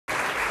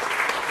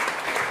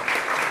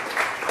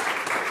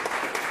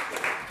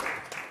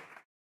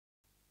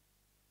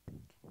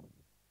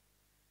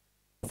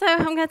So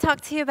I'm going to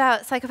talk to you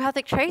about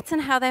psychopathic traits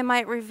and how they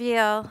might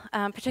reveal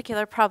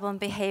particular problem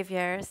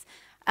behaviors.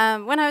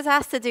 When I was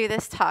asked to do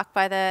this talk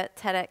by the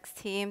TEDx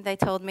team, they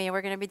told me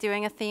we're going to be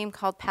doing a theme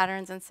called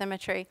patterns and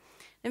symmetry.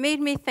 It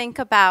made me think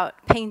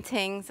about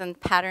paintings and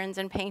patterns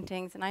in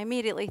paintings, and I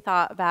immediately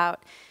thought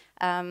about,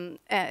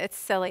 it's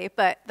silly,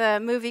 but the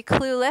movie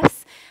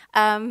Clueless,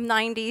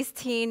 90s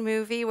teen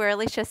movie where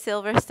Alicia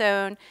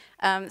Silverstone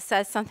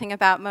says something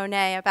about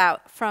Monet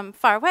about from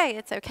far away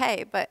it's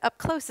okay, but up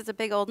close it's a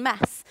big old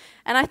mess.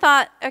 And I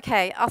thought,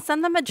 okay, I'll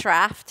send them a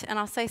draft and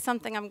I'll say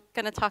something, I'm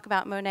going to talk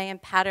about Monet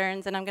and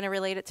patterns and I'm going to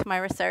relate it to my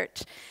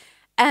research.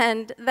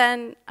 And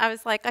then I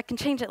was like, I can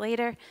change it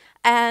later.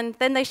 And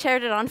then they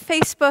shared it on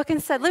Facebook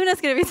and said, Luna's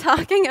going to be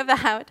talking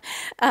about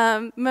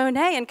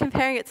Monet and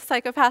comparing it to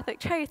psychopathic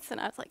traits. And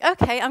I was like,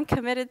 okay, I'm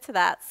committed to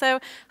that. So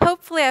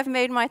hopefully I've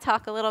made my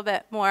talk a little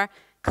bit more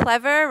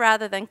clever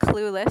rather than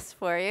clueless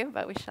for you,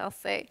 but we shall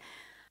see.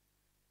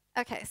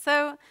 Okay,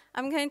 so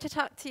I'm going to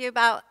talk to you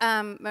about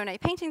Monet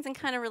paintings and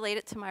kind of relate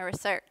it to my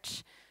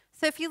research.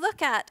 So if you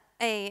look at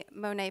a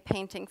Monet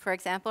painting, for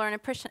example, or an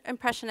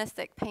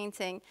impressionistic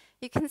painting,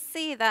 you can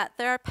see that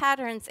there are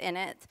patterns in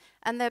it,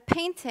 and the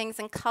paintings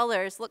and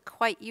colors look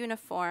quite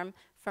uniform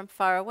from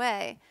far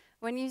away.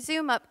 When you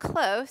zoom up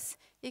close,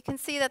 you can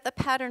see that the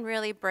pattern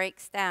really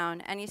breaks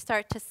down, and you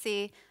start to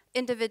see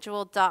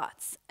individual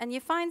dots, and you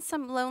find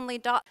some lonely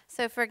dots.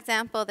 So for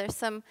example, there's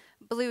some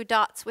blue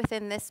dots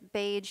within this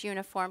beige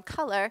uniform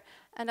color,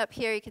 and up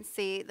here you can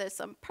see there's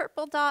some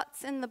purple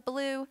dots in the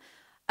blue.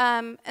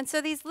 And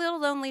so these little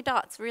lonely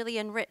dots really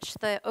enrich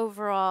the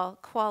overall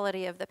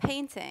quality of the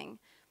painting.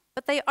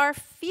 But they are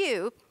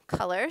few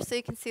colors, so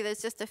you can see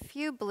there's just a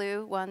few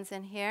blue ones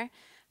in here,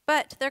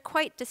 but they're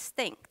quite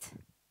distinct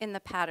in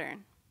the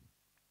pattern.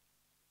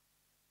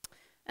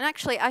 And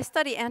actually, I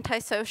study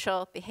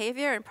antisocial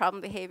behavior and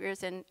problem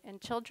behaviors in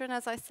children,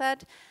 as I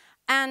said.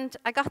 And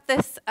I got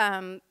this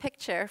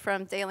picture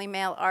from Daily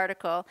Mail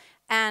article,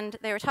 and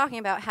they were talking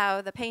about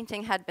how the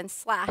painting had been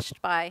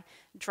slashed by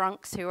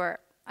drunks who were,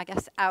 I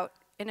guess, out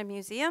in a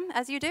museum,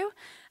 as you do.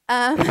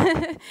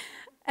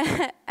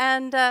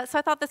 And so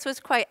I thought this was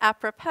quite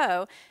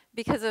apropos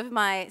because of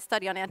my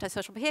study on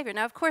antisocial behavior.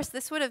 Now, of course,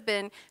 this would have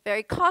been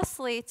very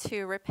costly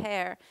to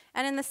repair.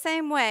 And in the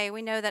same way,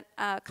 we know that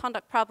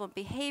conduct problem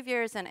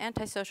behaviors and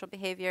antisocial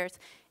behaviors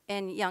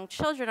in young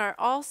children are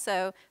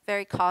also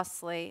very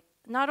costly,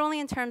 not only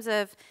in terms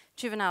of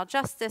juvenile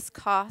justice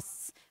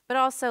costs, but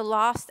also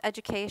lost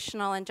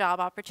educational and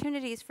job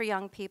opportunities for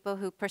young people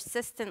who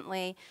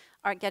persistently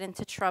get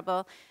into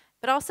trouble,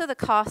 but also the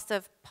cost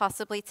of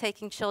possibly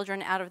taking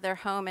children out of their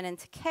home and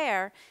into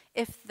care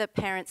if the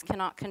parents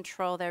cannot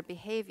control their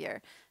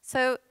behavior.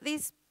 So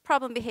these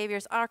problem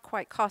behaviors are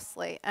quite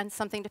costly and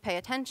something to pay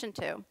attention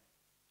to.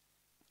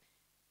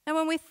 Now,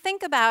 when we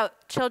think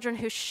about children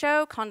who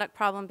show conduct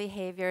problem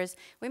behaviors,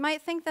 we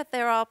might think that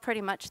they're all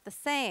pretty much the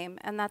same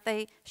and that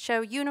they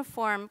show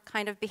uniform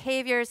kind of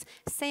behaviors,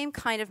 same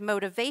kind of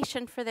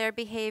motivation for their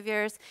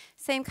behaviors,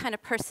 same kind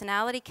of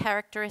personality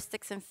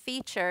characteristics and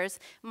features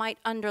might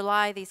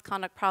underlie these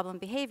conduct problem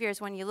behaviors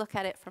when you look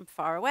at it from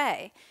far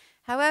away.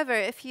 However,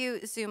 if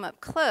you zoom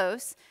up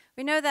close,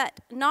 we know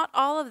that not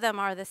all of them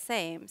are the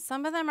same.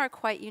 Some of them are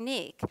quite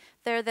unique.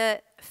 They're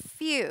the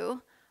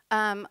few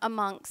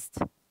amongst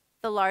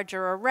the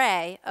larger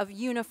array of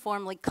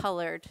uniformly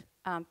colored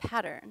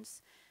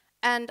patterns.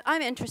 And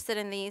I'm interested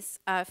in these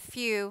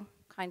few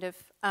kind of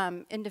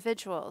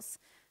individuals.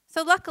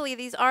 So luckily,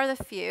 these are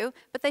the few,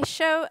 but they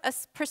show a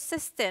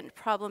persistent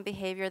problem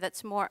behavior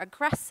that's more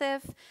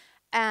aggressive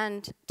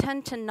and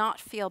tend to not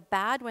feel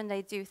bad when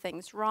they do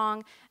things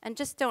wrong and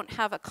just don't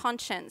have a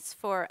conscience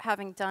for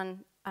having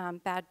done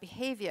bad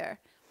behavior.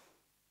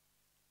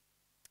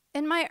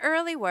 In my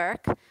early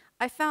work,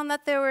 I found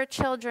that there were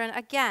children,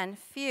 again,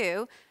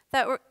 few,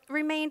 that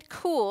remained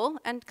cool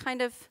and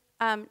kind of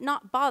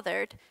not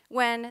bothered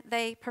when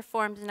they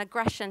performed an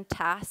aggression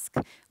task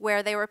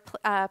where they were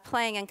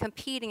playing and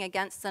competing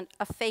against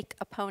a fake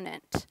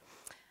opponent.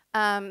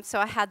 So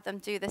I had them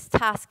do this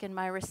task in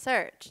my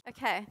research.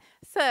 Okay,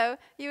 so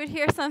you would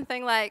hear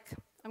something like,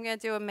 I'm going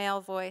to do a male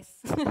voice.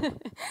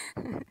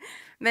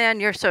 Man,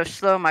 you're so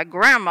slow, my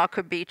grandma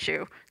could beat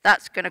you.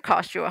 That's going to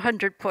cost you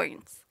 100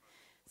 points.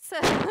 So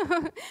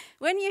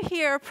when you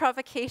hear a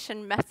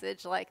provocation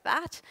message like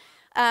that,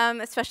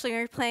 especially when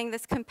you're playing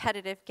this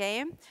competitive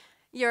game,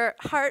 your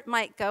heart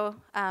might go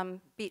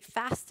beat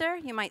faster,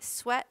 you might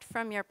sweat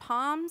from your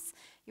palms,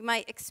 you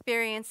might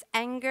experience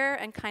anger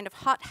and kind of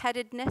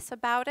hot-headedness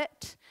about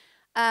it.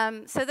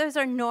 So those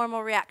are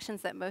normal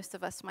reactions that most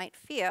of us might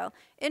feel.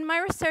 In my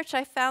research,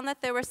 I found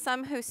that there were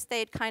some who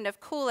stayed kind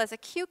of cool as a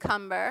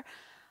cucumber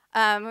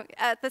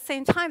at the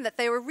same time that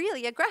they were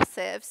really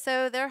aggressive.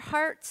 So their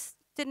hearts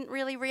didn't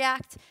really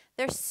react,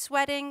 their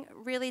sweating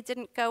really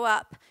didn't go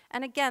up.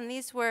 And again,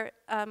 these were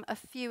a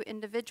few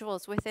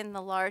individuals within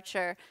the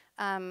larger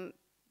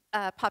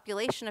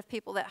population of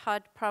people that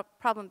had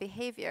problem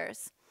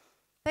behaviors.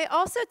 They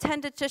also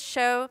tended to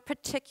show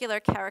particular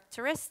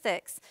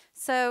characteristics.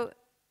 So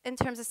in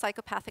terms of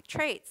psychopathic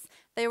traits,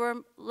 they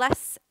were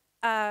less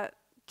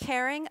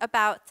caring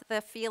about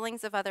the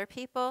feelings of other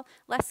people,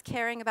 less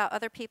caring about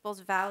other people's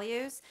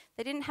values.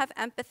 They didn't have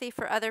empathy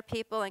for other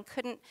people and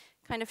couldn't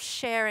kind of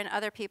share in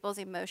other people's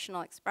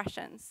emotional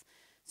expressions.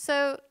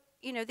 So,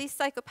 you know, these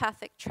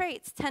psychopathic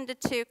traits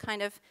tended to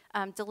kind of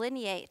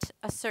delineate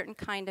a certain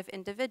kind of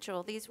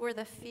individual. These were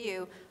the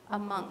few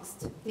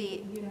amongst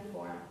the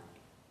uniform.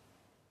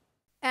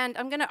 And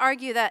I'm going to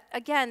argue that,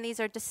 again, these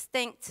are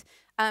distinct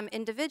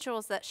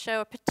individuals that show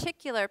a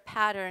particular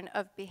pattern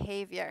of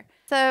behavior.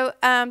 So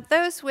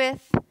those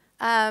with,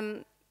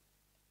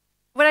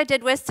 what I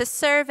did was to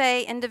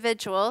survey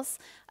individuals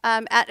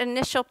at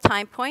initial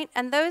time point,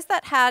 and those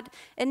that had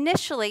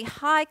initially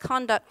high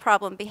conduct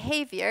problem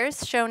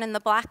behaviors, shown in the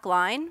black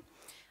line,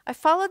 I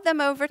followed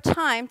them over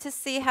time to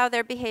see how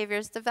their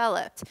behaviors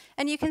developed.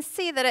 And you can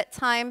see that at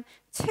time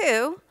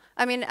 2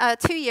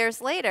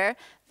 years later,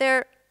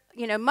 they're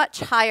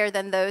much higher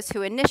than those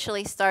who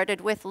initially started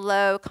with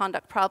low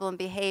conduct problem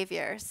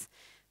behaviors.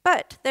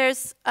 But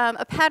there's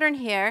a pattern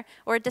here,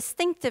 or a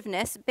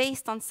distinctiveness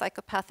based on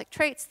psychopathic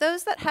traits.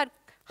 Those that had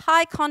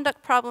high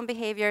conduct problem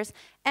behaviors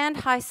and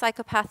high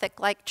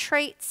psychopathic-like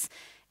traits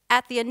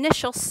at the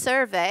initial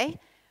survey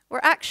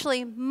were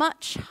actually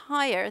much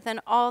higher than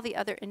all the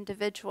other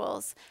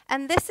individuals.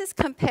 And this is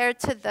compared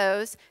to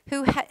those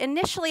who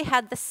initially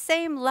had the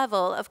same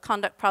level of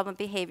conduct problem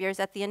behaviors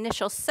at the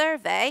initial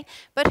survey,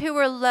 but who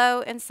were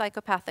low in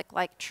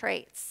psychopathic-like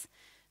traits.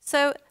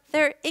 So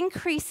they're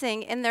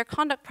increasing in their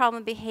conduct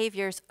problem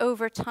behaviors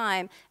over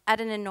time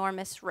at an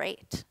enormous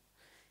rate.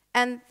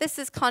 And this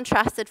is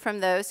contrasted from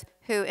those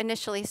who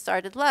initially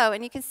started low.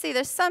 And you can see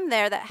there's some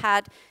there that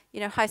had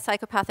high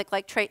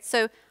psychopathic-like traits.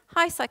 So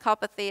high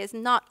psychopathy is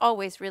not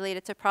always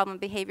related to problem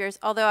behaviors,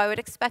 although I would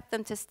expect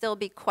them to still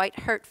be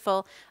quite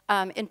hurtful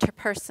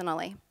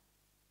interpersonally.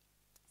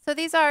 So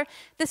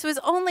this was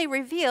only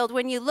revealed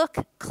when you look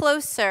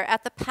closer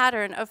at the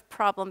pattern of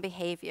problem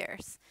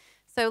behaviors.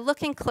 So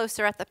looking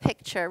closer at the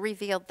picture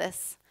revealed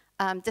this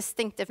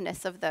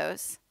distinctiveness of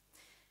those.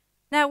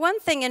 Now, one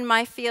thing in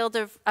my field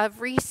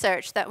of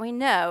research that we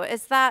know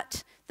is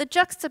that the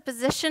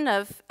juxtaposition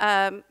of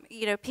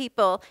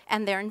people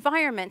and their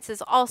environments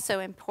is also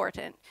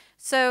important.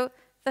 So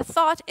the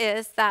thought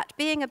is that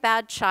being a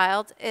bad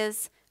child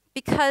is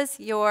because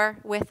you're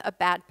with a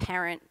bad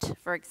parent,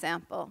 for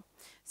example.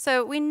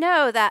 So we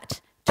know that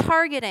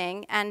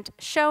targeting and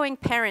showing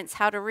parents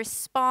how to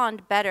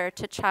respond better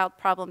to child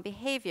problem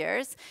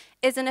behaviors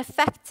is an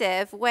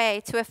effective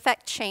way to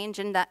affect change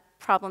in that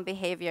problem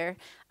behavior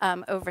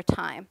over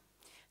time.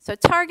 So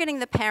targeting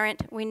the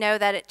parent, we know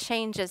that it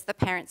changes the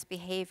parent's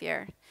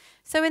behavior.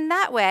 So in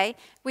that way,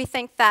 we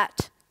think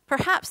that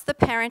perhaps the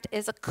parent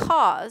is a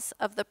cause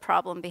of the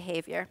problem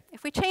behavior.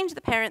 If we change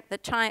the parent,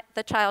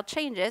 the child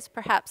changes,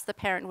 perhaps the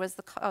parent was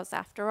the cause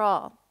after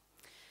all.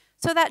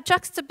 So that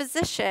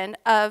juxtaposition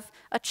of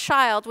a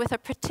child with a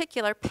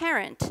particular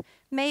parent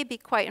may be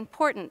quite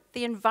important.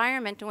 The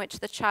environment in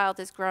which the child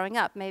is growing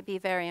up may be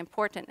very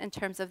important in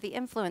terms of the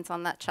influence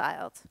on that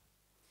child.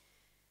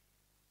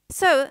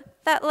 So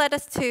that led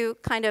us to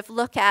kind of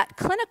look at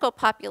clinical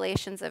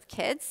populations of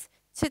kids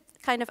to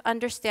kind of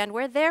understand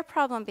where their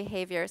problem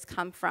behaviors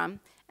come from.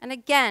 And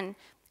again,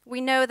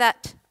 we know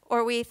that,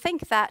 or we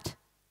think that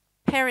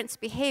parents'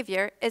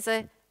 behavior is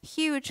a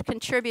huge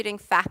contributing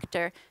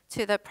factor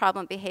to the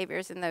problem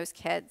behaviors in those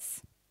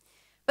kids.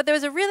 But there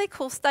was a really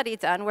cool study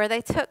done where they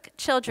took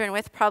children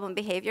with problem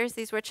behaviors.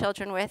 These were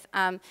children with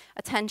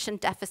attention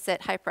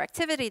deficit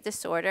hyperactivity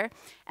disorder,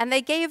 and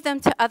they gave them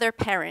to other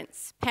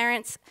parents,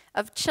 parents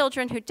of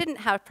children who didn't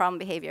have problem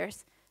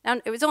behaviors. Now,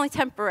 it was only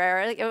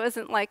temporary, it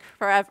wasn't like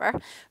forever,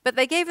 but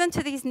they gave them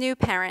to these new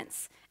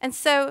parents. And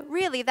so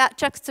really that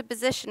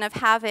juxtaposition of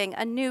having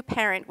a new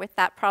parent with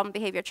that problem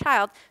behavior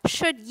child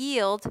should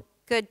yield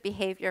good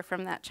behavior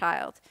from that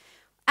child.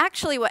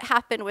 Actually, what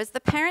happened was the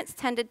parents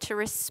tended to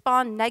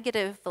respond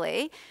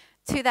negatively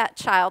to that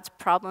child's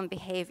problem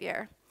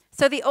behavior.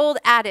 So the old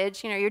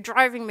adage, you're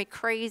driving me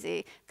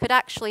crazy, could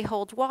actually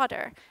hold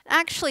water.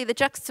 Actually, the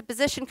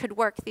juxtaposition could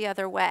work the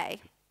other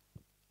way.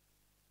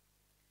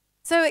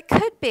 So it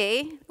could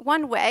be,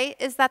 one way,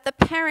 is that the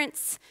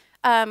parents'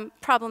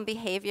 problem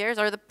behaviors,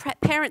 or the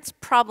parents'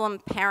 problem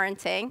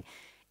parenting,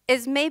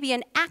 is maybe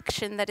an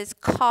action that is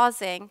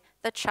causing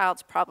the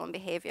child's problem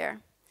behavior.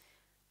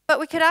 But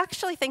we could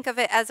actually think of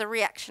it as a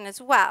reaction as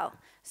well.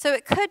 So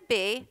it could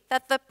be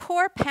that the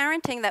poor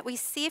parenting that we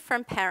see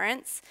from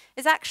parents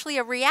is actually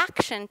a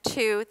reaction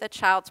to the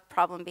child's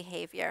problem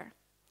behavior.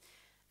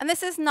 And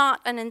this is not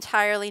an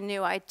entirely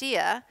new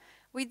idea.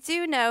 We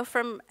do know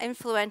from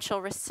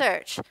influential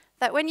research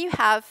that when you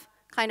have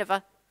kind of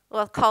a,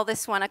 well, I'll call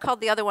this one, I called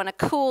the other one a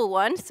cool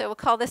one, so we'll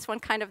call this one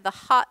kind of the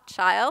hot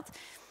child.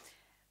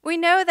 We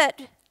know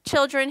that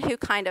children who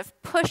kind of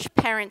push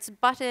parents'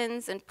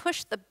 buttons and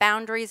push the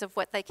boundaries of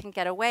what they can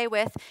get away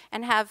with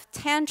and have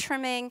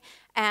tantruming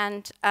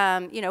and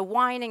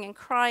whining and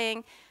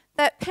crying,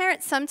 that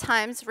parents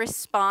sometimes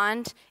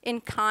respond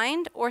in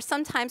kind, or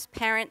sometimes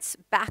parents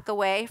back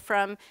away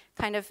from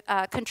kind of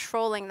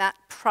controlling that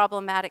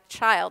problematic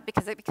child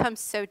because it becomes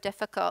so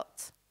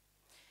difficult.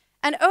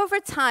 And over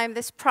time,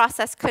 this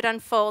process could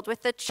unfold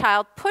with the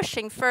child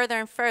pushing further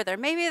and further.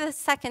 Maybe the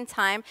second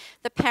time,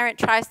 the parent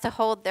tries to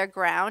hold their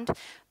ground.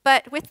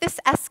 But with this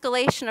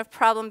escalation of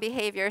problem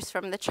behaviors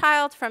from the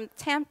child, from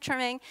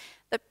tantruming,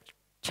 the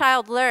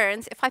child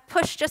learns, if I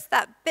push just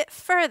that bit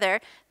further,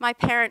 my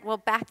parent will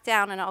back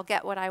down and I'll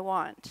get what I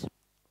want.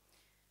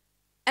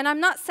 And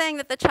I'm not saying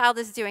that the child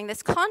is doing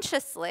this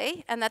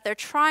consciously and that they're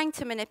trying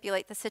to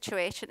manipulate the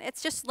situation.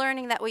 It's just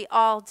learning that we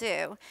all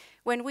do.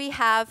 When we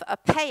have a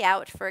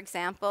payout, for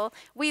example,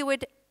 we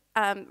would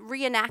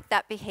reenact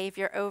that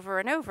behavior over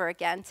and over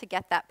again to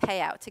get that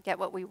payout, to get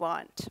what we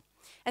want.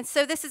 And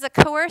so this is a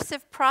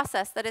coercive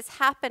process that is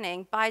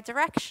happening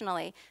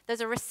bidirectionally.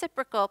 There's a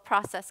reciprocal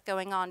process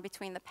going on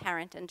between the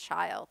parent and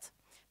child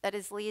that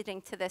is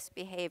leading to this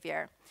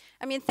behavior.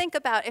 I mean, think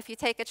about if you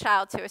take a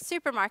child to a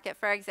supermarket,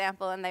 for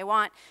example, and they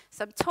want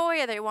some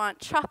toy or they want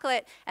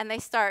chocolate, and they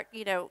start,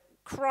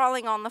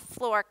 crawling on the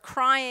floor,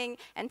 crying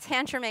and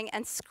tantruming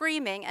and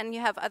screaming, and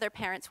you have other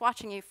parents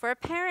watching you. For a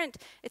parent,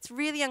 it's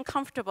really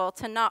uncomfortable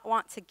to not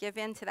want to give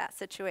in to that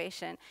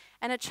situation.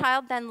 And a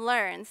child then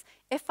learns,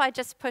 if I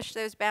just push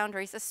those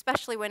boundaries,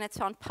 especially when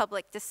it's on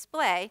public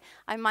display,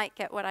 I might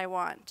get what I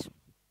want.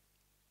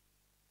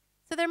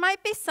 So there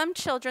might be some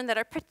children that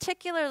are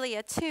particularly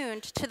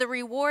attuned to the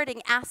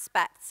rewarding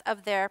aspects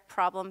of their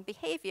problem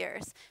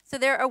behaviors. So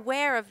they're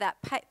aware of that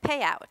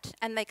payout,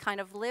 and they kind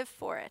of live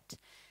for it.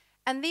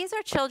 And these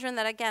are children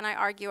that, again, I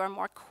argue are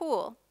more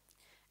cool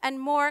and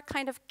more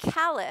kind of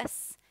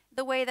callous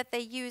the way that they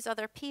use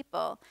other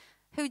people,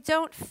 who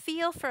don't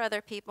feel for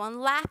other people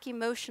and lack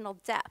emotional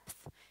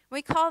depth.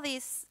 We call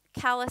these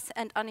callous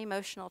and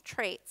unemotional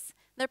traits.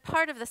 They're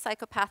part of the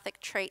psychopathic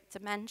trait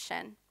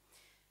dimension.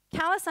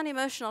 Callous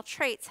unemotional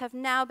traits have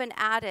now been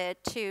added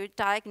to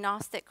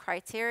diagnostic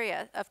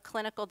criteria of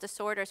clinical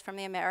disorders from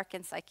the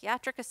American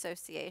Psychiatric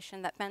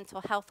Association that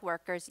mental health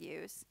workers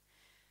use.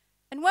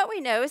 And what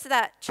we know is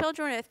that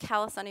children with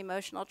callous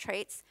unemotional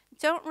traits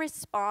don't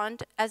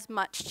respond as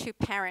much to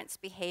parents'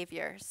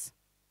 behaviors.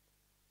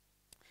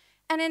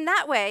 And in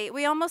that way,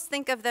 we almost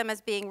think of them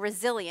as being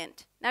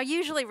resilient. Now,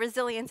 usually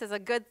resilience is a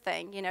good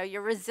thing.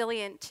 You're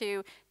resilient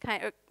to,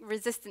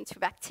 resistant to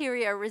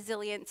bacteria,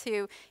 resilient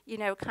to,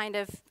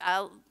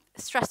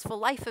 stressful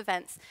life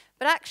events.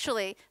 But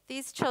actually,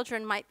 these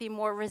children might be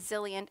more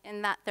resilient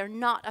in that they're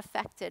not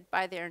affected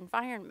by their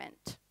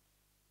environment,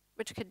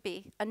 which could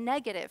be a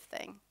negative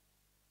thing.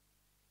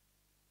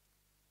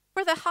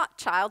 For the hot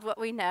child, what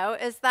we know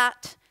is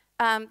that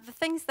the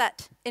things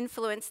that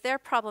influence their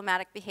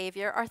problematic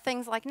behavior are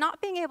things like not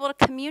being able to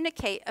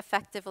communicate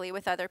effectively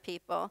with other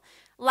people,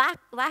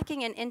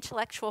 lacking in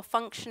intellectual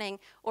functioning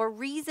or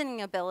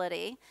reasoning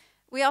ability.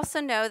 We also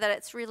know that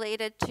it's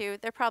related to,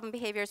 their problem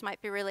behaviors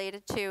might be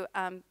related to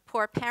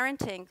poor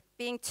parenting,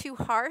 being too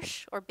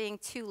harsh or being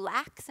too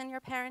lax in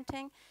your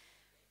parenting.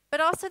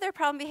 But also their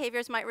problem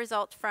behaviors might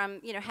result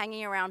from,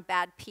 hanging around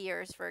bad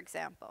peers, for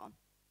example.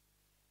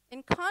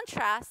 In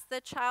contrast,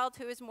 the child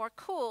who is more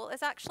cool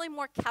is actually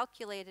more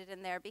calculated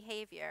in their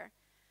behavior.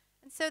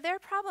 And so their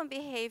problem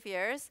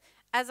behaviors,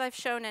 as I've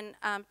shown in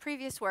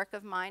previous work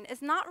of mine,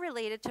 is not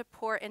related to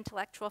poor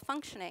intellectual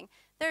functioning.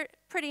 They're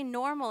pretty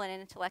normal in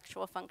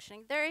intellectual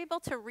functioning. They're able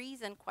to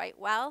reason quite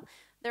well.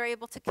 They're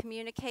able to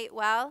communicate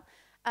well.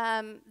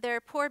 Their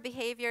poor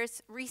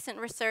behaviors, recent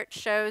research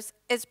shows,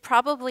 is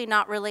probably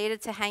not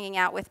related to hanging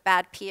out with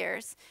bad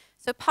peers.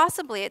 So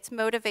possibly it's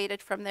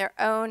motivated from their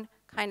own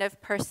kind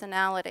of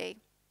personality.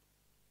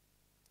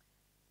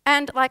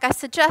 And like I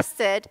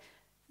suggested,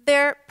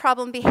 their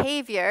problem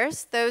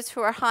behaviors, those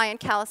who are high in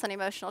callous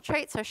unemotional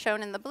traits are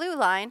shown in the blue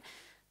line,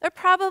 they're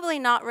probably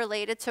not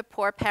related to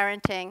poor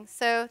parenting.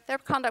 So their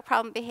conduct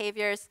problem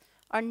behaviors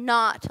are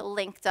not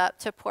linked up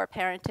to poor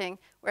parenting,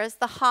 whereas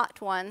the hot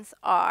ones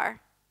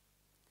are.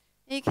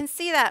 And you can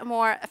see that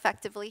more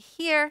effectively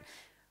here.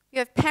 You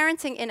have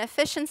parenting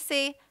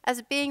inefficiency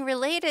as being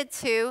related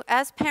to,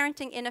 as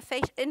parenting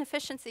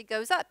inefficiency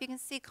goes up, you can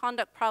see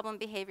conduct problem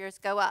behaviors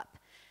go up.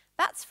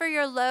 That's for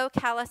your low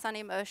callous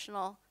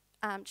unemotional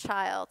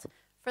child.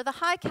 For the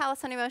high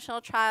callous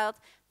unemotional child,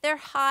 they're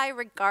high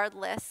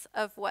regardless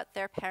of what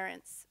their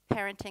parents'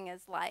 parenting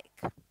is like.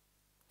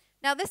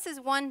 Now, this is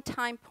one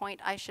time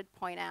point I should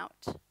point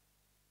out.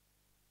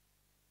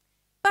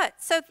 But,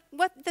 so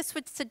what this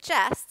would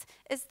suggest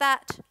is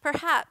that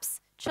perhaps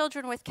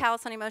children with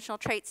callous unemotional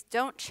traits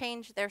don't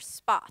change their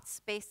spots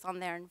based on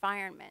their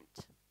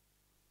environment.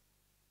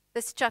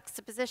 This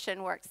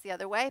juxtaposition works the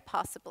other way,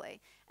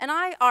 possibly. And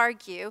I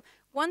argue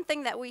one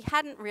thing that we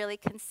hadn't really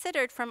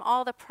considered from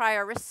all the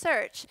prior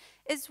research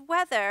is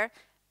whether,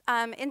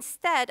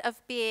 instead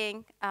of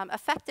being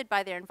affected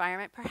by their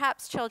environment,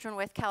 perhaps children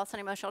with callous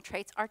unemotional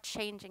traits are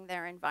changing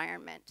their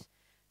environment.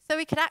 So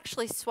we could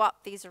actually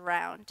swap these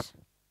around.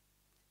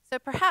 So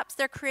perhaps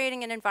they're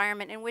creating an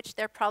environment in which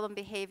their problem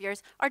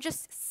behaviors are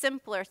just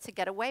simpler to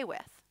get away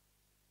with.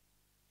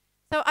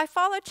 So I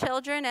follow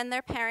children and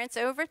their parents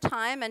over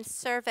time and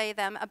survey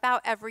them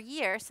about every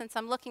year, since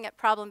I'm looking at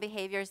problem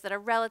behaviors that are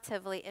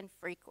relatively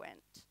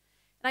infrequent.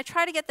 And I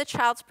try to get the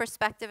child's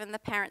perspective and the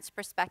parent's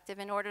perspective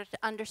in order to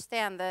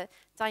understand the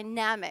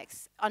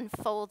dynamics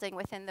unfolding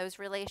within those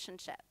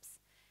relationships.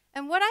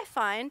 And what I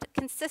find,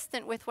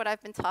 consistent with what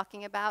I've been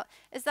talking about,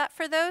 is that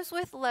for those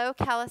with low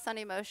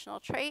callous-unemotional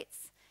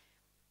traits,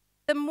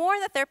 the more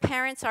that their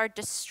parents are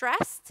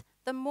distressed,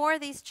 the more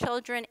these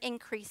children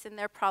increase in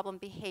their problem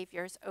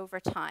behaviors over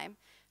time.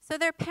 So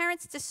their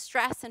parents'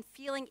 distress and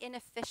feeling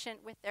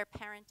inefficient with their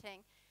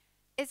parenting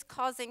is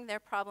causing their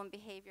problem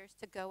behaviors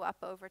to go up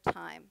over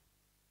time.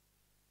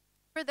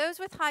 For those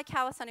with high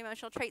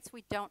callous-unemotional traits,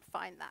 we don't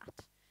find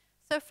that.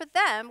 So for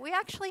them, we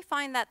actually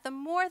find that the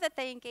more that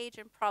they engage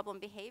in problem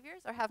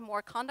behaviors or have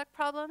more conduct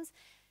problems,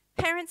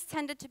 parents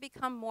tended to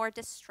become more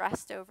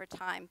distressed over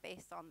time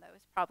based on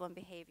those problem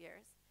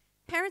behaviors.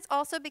 Parents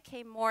also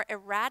became more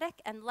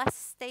erratic and less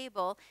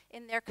stable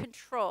in their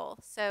control.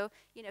 So,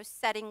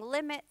 setting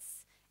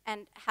limits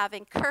and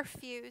having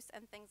curfews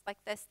and things like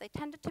this, they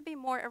tended to be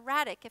more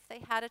erratic if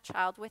they had a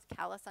child with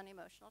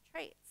callous-unemotional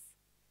traits.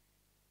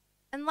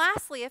 And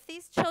lastly, if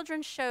these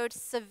children showed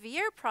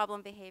severe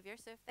problem behavior,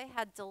 so if they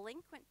had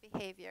delinquent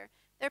behavior,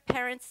 their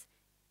parents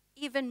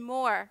even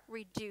more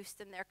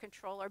reduced in their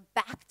control or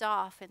backed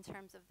off in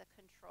terms of the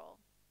control.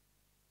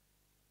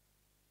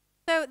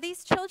 So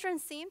these children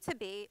seem to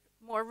be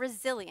more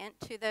resilient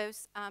to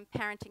those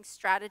parenting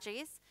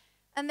strategies,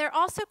 and they're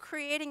also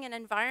creating an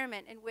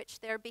environment in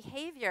which their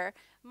behavior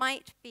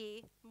might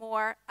be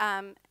more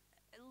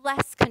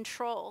less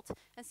controlled.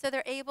 And so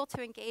they're able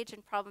to engage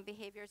in problem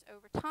behaviors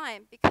over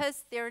time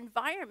because their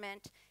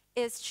environment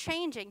is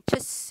changing to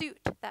suit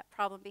that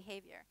problem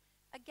behavior.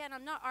 Again,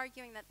 I'm not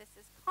arguing that this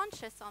is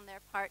conscious on their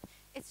part.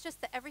 It's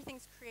just that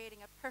everything's creating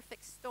a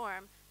perfect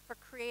storm for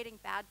creating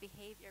bad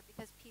behavior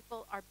because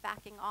people are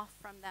backing off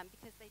from them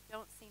because they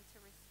don't seem to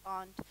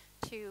respond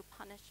to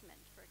punishment,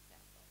 for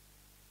example.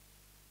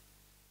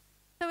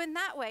 So in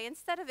that way,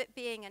 instead of it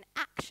being an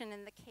action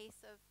in the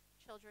case of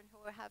children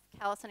who have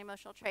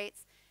callous-unemotional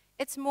traits,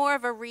 it's more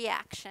of a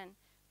reaction.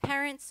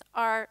 Parents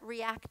are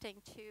reacting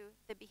to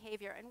the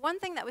behavior. And one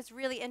thing that was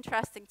really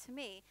interesting to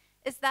me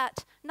is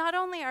that not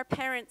only are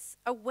parents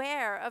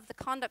aware of the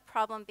conduct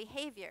problem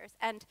behaviors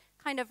and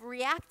kind of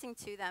reacting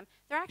to them,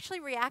 they're actually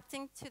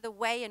reacting to the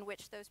way in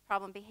which those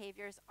problem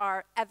behaviors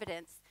are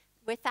evidenced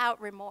without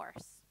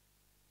remorse.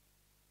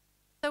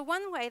 So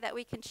one way that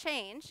we can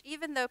change,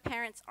 even though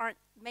parents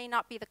may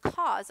not be the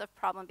cause of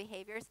problem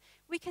behaviors,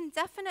 we can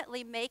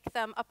definitely make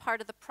them a part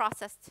of the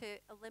process to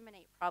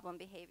eliminate problem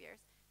behaviors.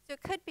 So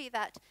it could be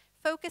that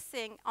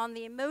focusing on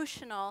the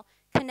emotional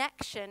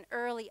connection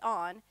early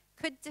on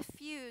could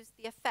diffuse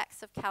the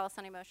effects of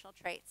callous-unemotional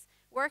traits.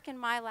 Work in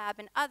my lab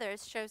and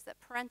others shows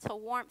that parental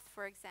warmth,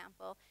 for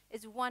example,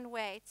 is one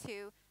way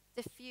to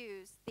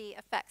diffuse the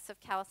effects of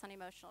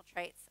callous-unemotional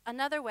traits.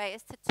 Another way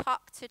is to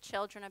talk to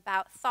children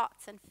about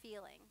thoughts and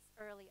feelings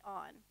early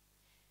on.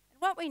 And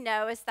what we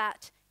know is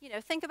that,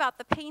 think about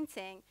the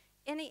painting,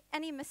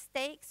 any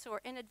mistakes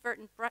or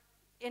inadvertent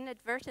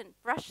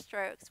brush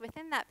strokes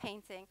within that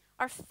painting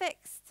are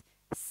fixed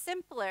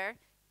simpler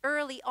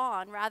early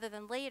on rather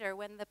than later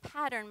when the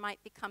pattern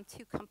might become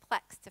too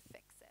complex to